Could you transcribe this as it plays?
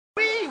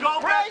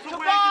pray to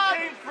God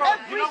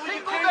every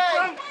single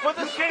day for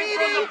the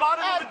speedy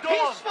and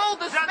peaceful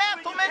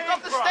dismantlement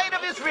of the state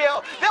of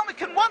Israel. Then we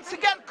can once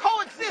again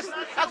coexist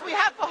as we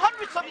have for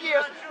hundreds of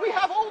years. We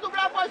have older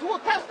rabbis who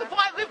will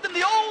testify lived in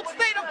the old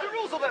state of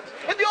Jerusalem,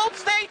 in the old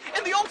state,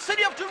 in the old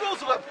city of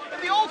Jerusalem,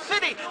 in the old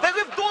city. They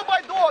lived door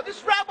by door.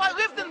 This rabbi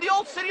lived in the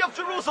old city of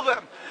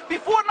Jerusalem.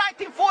 Before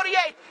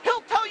 1948,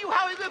 he'll tell you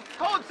how he lived,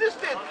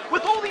 coexisted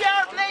with all the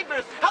Arab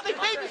neighbors, how they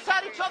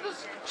babysat each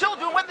other's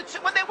children when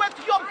they went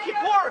to Yom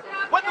Kippur,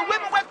 when the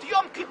women went to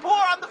Yom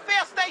Kippur on the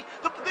fast day,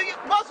 the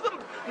Muslim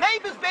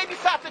neighbors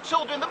babysat the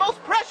children, the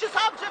most precious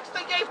objects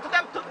they gave to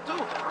them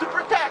to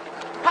protect.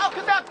 How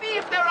could that be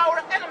if they're our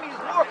enemies,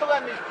 mortal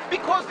enemies?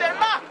 Because they're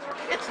not.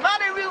 It's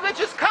not a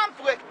religious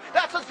conflict.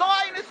 That's a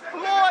Zionist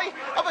ploy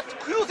of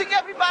accusing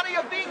everybody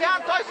of being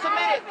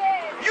anti-Semitic.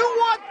 You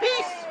want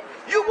peace?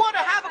 You want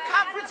to have a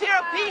conference here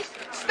of peace?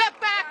 Step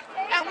back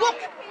and look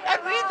and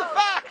read the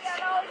facts.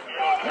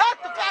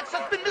 Not the facts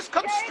that's been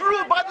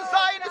misconstrued by the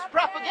Zionist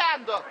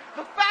propaganda.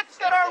 The facts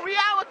that are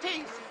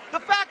realities. The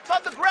facts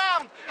on the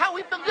ground. How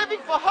we've been living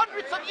for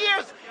hundreds of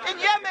years in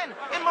Yemen,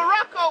 in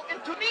Morocco, in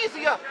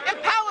Tunisia, in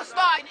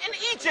Palestine, in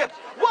Egypt.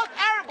 What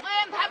Arab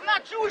land have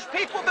not Jewish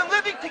people been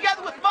living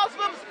together with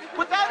Muslims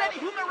without any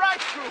human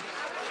rights groups?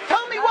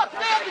 Tell me what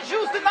land the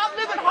Jews did not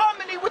live in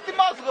harmony with the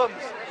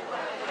Muslims.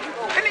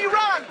 In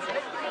Iran,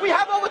 we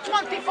have over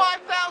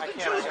 25,000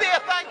 Jews there,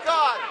 thank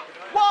God.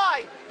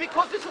 Why?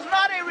 Because this is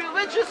not a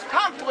religious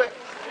conflict.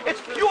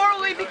 It's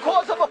purely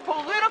because of a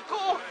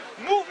political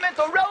movement,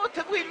 a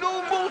relatively new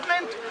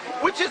movement,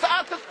 which is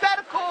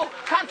antithetical,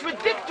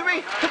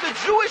 contradictory to the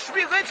Jewish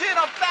religion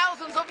of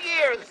thousands of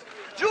years.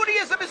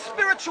 Judaism is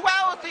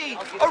spirituality,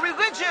 a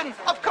religion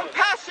of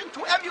compassion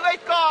to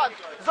emulate God.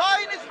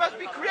 Zionism must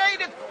be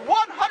created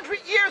 100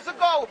 years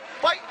ago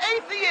by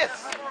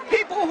atheists,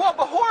 people who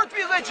abhorred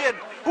religion,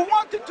 who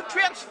wanted to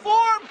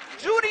transform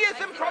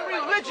Judaism from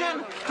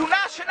religion to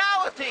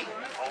nationality,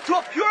 to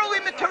a purely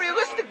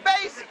materialistic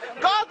base,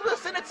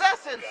 godless in its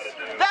essence.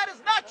 That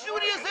is not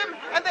Judaism,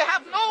 and they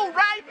have no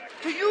right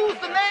to use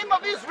the name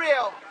of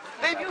Israel.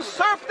 They've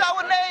usurped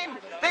our name,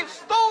 they've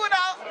stolen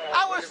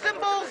our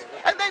symbols,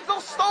 and they've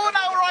stolen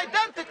our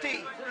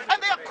identity.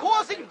 And they are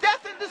causing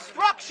death and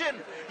destruction,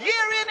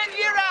 year in and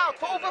year out.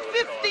 For over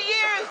 50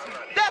 years,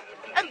 death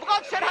and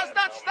bloodshed has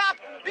not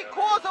stopped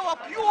because of a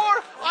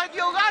pure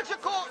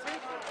ideological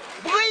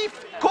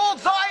belief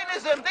called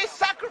Zionism. They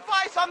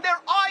sacrifice on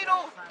their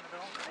idol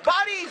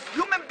bodies,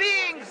 human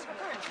beings,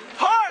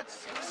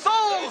 hearts,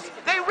 souls.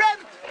 They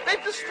rent,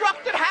 they've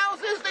destructed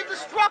houses, they've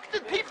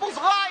destructed people's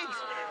lives.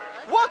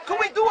 What can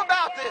we do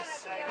about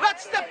this?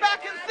 Let's step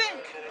back and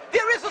think.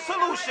 There is a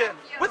solution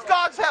with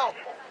God's help.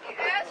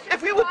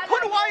 If we would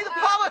put away the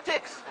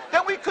politics,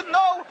 then we could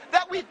know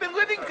that we've been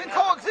living and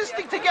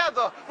coexisting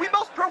together. We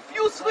most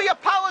profusely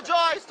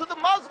apologize to the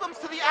Muslims,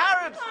 to the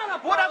Arabs,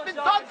 for what has been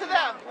done to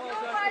them.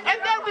 And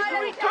then we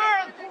can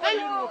return, they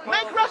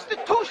make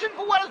restitution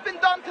for what has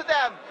been done to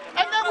them.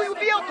 And then we will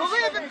be able to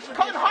live in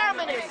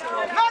harmony.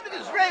 Not an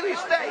Israeli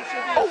state,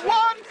 a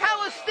one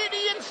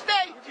Palestinian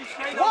state.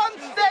 One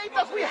state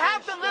as we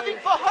have been living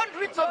for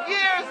hundreds of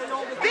years.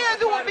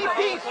 There will be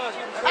peace.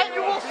 And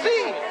you will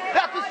see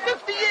that this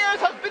 50 years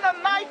has been a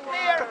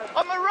nightmare,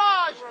 a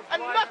mirage,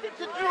 and nothing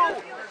to do.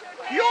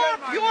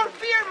 Pure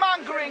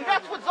fear-mongering,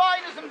 that's what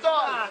Zionism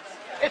does.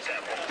 It's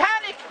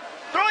panic,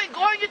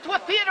 going into a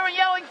theater and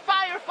yelling,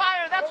 fire,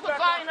 fire, that's what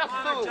Zionists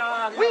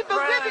do. We've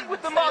been living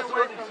with the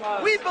Muslims.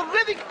 We've been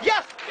living,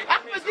 yes,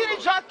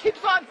 Ahmadinejad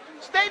keeps on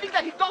stating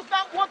that he does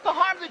not want to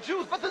harm the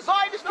Jews, but the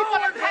Zionists keep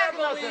on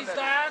antagonizing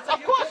them. Of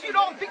course you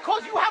don't,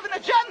 because you have an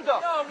agenda.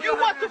 You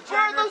want to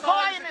further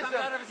Zionism.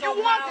 You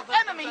want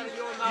enemies.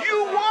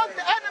 You want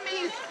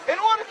enemies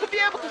in order to be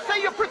able to say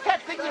you're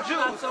protecting the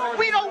Jews.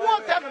 We don't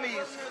want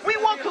enemies. We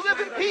want to live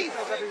in peace.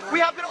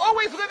 We have been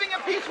always living in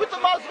peace with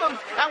the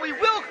Muslims, and we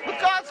will, with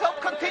God's help,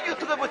 continue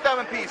to live with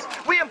them in peace.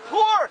 We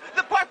implore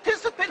the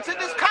participants in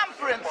this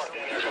conference,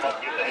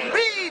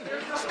 read,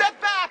 step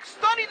back,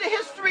 study the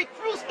history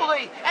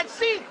truthfully, and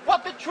see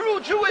what the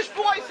true Jewish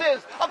voice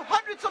is of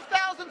hundreds of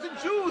thousands of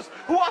Jews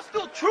who are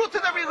still true to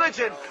their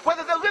religion,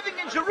 whether they're living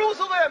in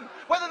Jerusalem,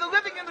 whether they're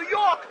living in New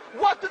York.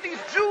 What do these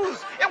Jews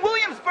in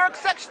Williamsburg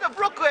section of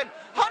Brooklyn,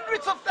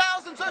 hundreds of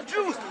thousands of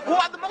Jews who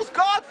are the most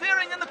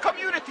God-fearing in the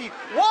community,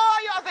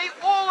 why are they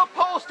all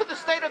opposed to the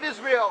state of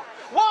Israel?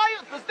 Why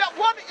is that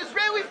one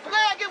Israeli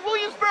flag in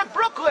Williamsburg,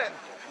 Brooklyn?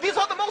 These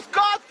are the most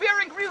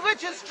God-fearing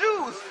religious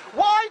Jews.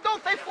 Why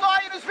don't they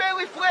fly an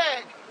Israeli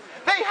flag?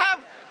 They have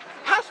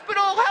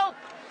hospital help.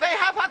 They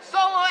have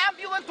HaChareidis,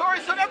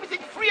 ambulatories, and everything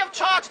free of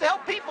charge to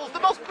help people. The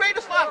most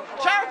greatest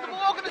charitable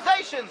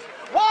organizations.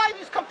 Why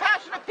these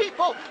compassionate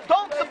people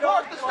don't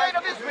support the state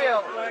of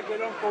Israel?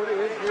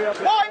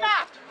 Why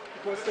not?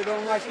 Because they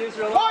don't like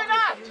Israel. Why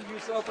not?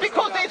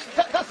 Because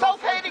they're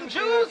self-hating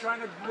Jews?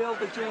 Trying to build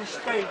the Jewish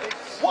state.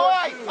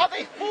 Why? Are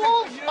they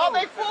fools? Are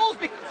they fools?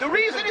 The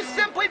reason is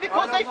simply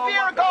because they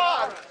fear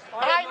God.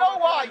 I know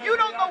why. You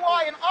don't know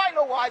why, and I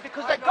know why.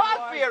 Because they're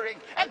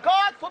God-fearing. And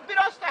God forbid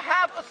us to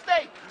have a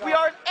state. We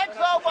are in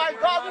exile by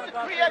God. We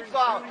decree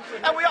exile.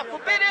 And we are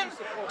forbidden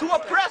to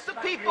oppress the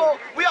people.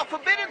 We are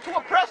forbidden to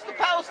oppress the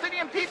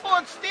Palestinian people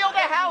and steal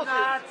their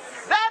houses.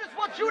 That is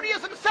what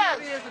Judaism says.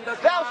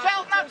 Thou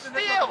shalt not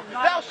steal.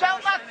 Thou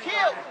shalt not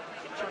kill.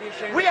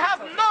 We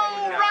have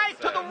no right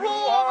to the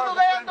rule over the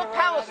land of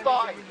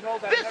Palestine.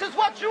 This is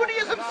what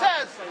Judaism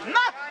says,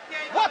 not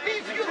what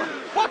these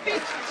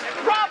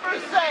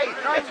robbers say.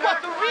 It's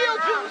what the real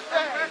Jews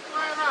say.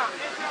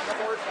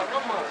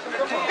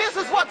 This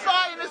is what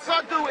Zionists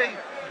are doing.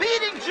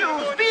 Beating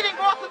Jews, beating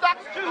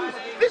Orthodox Jews.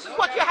 This is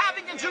what you're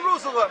having in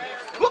Jerusalem.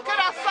 Look at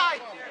our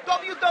site,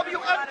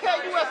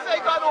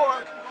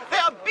 www.mkusa.org. They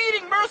are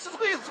beating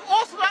mercilessly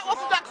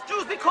Orthodox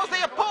Jews because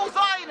they oppose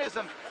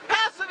Zionism.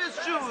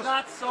 Pacifist Jews.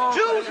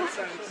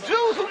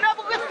 Jews who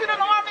never lifted an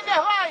arm in their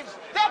lives.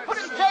 They're put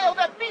in jail.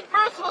 They're beat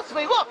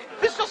mercilessly. Look,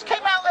 this just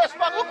came out last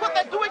month. Look what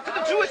they're doing to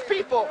the Jewish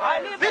people.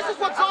 This is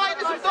what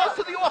Zionism does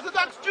to the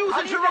Orthodox Jews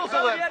in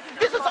Jerusalem.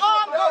 This is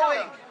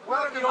ongoing.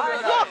 Look,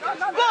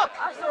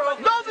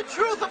 know the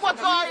truth of what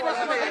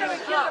Zionism is.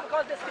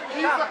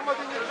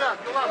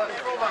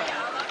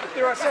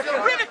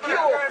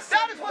 Ridicule.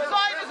 That is what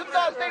Zionism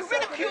does. They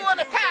ridicule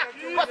and attack,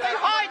 but they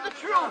hide the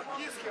truth.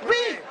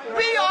 We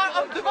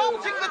are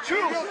divulging the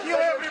truth.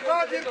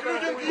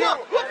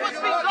 Look what's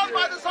being done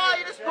by the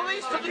Zionist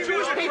police to the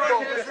Jewish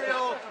people.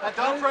 Look,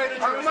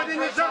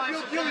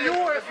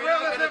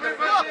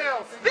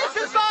 this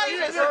is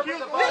Zionism.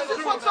 This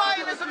is what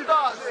Zionism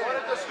does.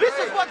 This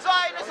is what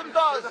Zionism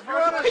does.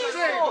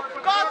 Peaceful,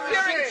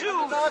 God-fearing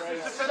Jews. What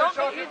is the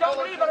penalty?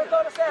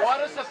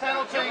 What is the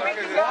penalty?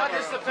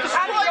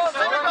 Destroying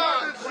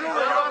synagogues.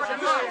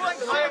 Destroying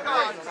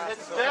synagogues.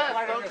 It's death.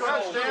 Don't you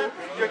understand?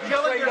 You're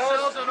killing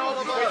yourselves and all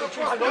of us. What is this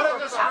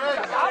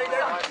threat?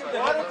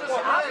 What is this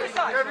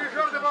threat? Have you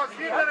heard about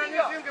Hitler?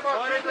 Anything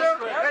about Hitler?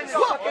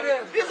 Look,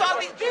 these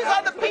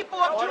are the people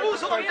of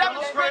Jerusalem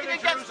demonstrating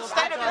against the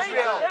state of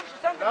Israel.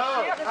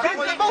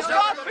 The most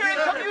God-fearing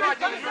community.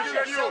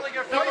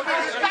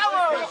 The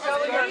scholars,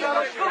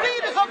 the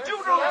leaders of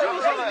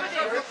Jerusalem.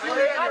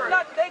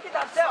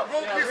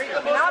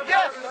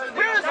 Yes,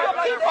 where is your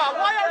kippah?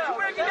 Why aren't you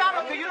wearing a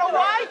yarmulke? You know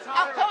why?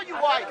 I'll tell you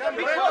why.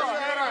 Because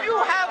you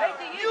have a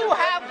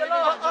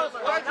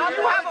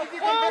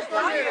false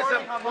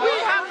Judaism. We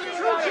have the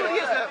true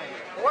Judaism.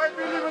 Why do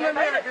you live in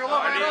America? You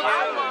love America.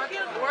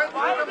 Why do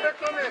you come back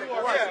to America?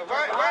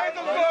 Why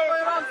do you go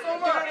around so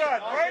much?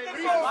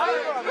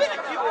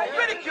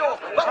 Ridicule.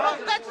 But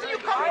that's where you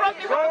come from.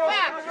 You have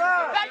facts.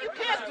 That you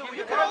can't do.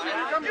 You can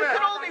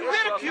only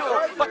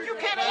ridicule, but you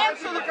can't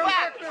answer the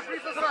facts.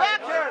 The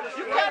facts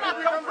you cannot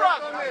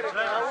confront.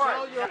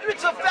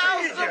 Hundreds of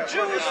thousands of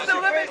Jews still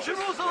live in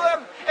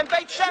Jerusalem, and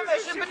Beit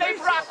Shemesh, and Bnei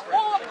Brak,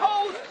 all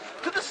opposed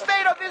to the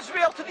state of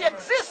Israel, to the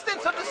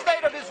existence of the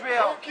state of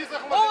Israel.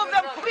 All of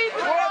them plead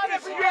with God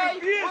every day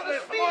for the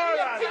speedy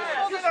and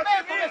peaceful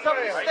dismantlement of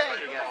the state.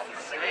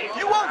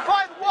 You won't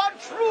find one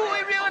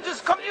truly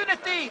religious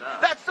community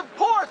that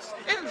supports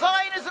in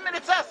Zionism in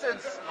its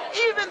essence.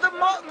 Even the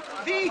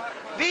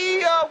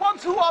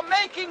ones who are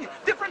making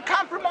different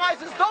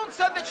compromises don't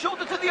send their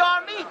children to the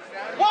army.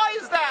 Why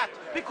is that?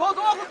 Because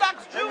all the